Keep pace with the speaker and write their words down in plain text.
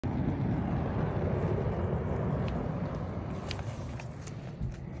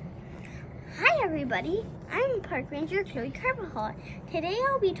everybody, I'm Park Ranger Chloe Carvajal. Today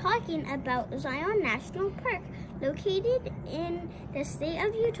I'll be talking about Zion National Park, located in the state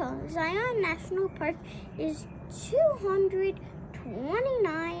of Utah. Zion National Park is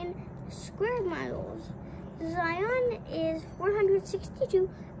 229 square miles. Zion is 462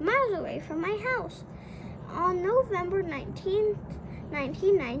 miles away from my house. On November 19th,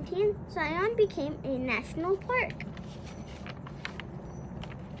 1919, Zion became a national park.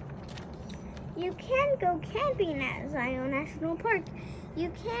 You can go camping at Zion National Park.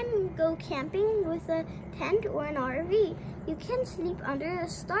 You can go camping with a tent or an RV. You can sleep under the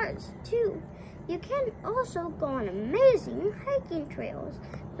stars too. You can also go on amazing hiking trails.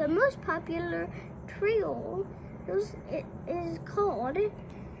 The most popular trail is called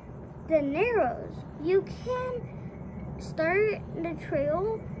the Narrows. You can start the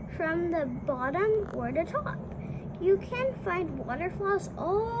trail from the bottom or the top. You can find waterfalls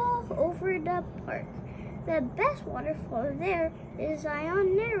all over the park. The best waterfall there is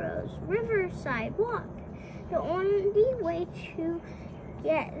Zion Narrows Riverside Walk. The only way to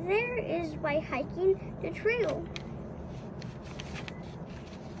get there is by hiking the trail.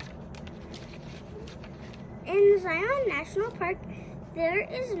 In Zion National Park, there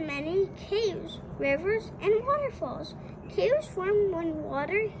is many caves, rivers, and waterfalls. Caves form when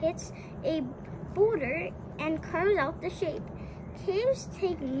water hits a boulder and carves out the shape. Caves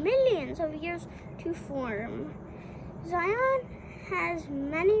take millions of years to form. Zion has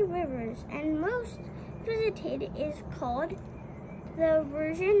many rivers, and most visited is called the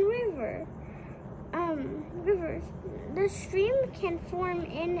Virgin River. The stream can form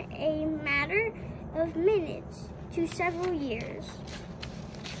in a matter of minutes to several years.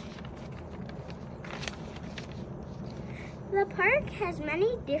 The park has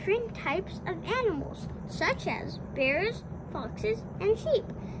many different types of animals, such as bears, foxes, and sheep.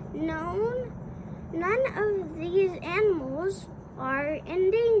 None of these animals are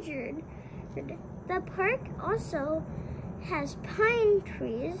endangered. The park also has pine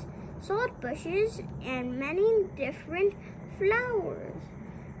trees, salt bushes, and many different flowers.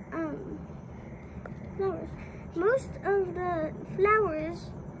 Most of the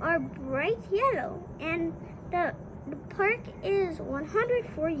flowers are bright yellow, and the park is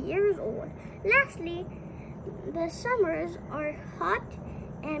 104 years old. Lastly, the summers are hot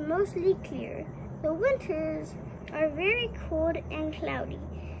and mostly clear. The winters are very cold and cloudy,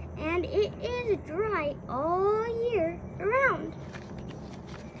 and it is dry all year around.